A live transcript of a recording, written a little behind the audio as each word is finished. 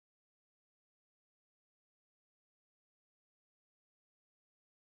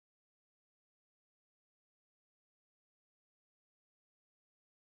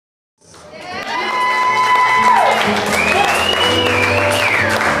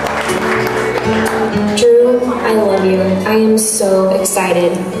Drew, I love you. I am so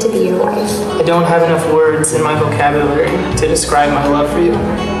excited to be your wife. I don't have enough words in my vocabulary to describe my love for you.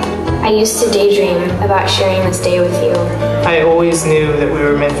 I used to daydream about sharing this day with you. I always knew that we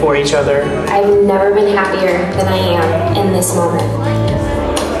were meant for each other. I've never been happier than I am in this moment.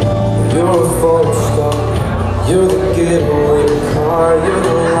 You're a falling star, you're the getaway car, you're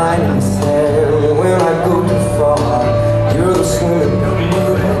the line in the sand when I go too far. You're the swimming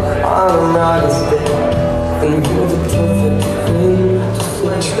pool, I'm not as dead, and you're the perfect thing to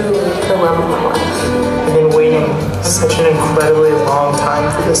Truly the love of my life. I've been waiting such an incredibly long time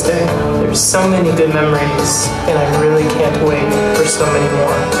for this day. There's so many good memories, and I really can't wait for so many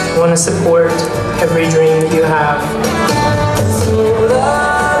more. I want to support every dream that you have.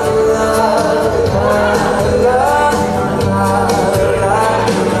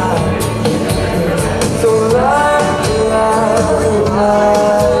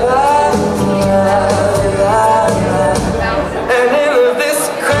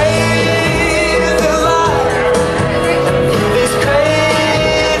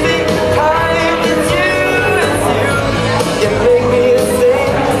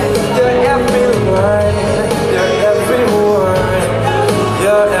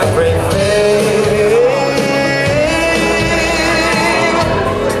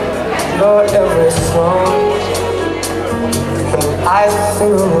 every song, and I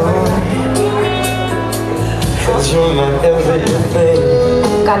sing along, 'cause you're my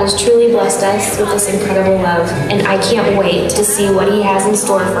everything. God has truly blessed us with this incredible love, and I can't wait to see what He has in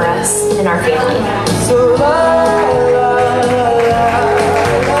store for us and our family. So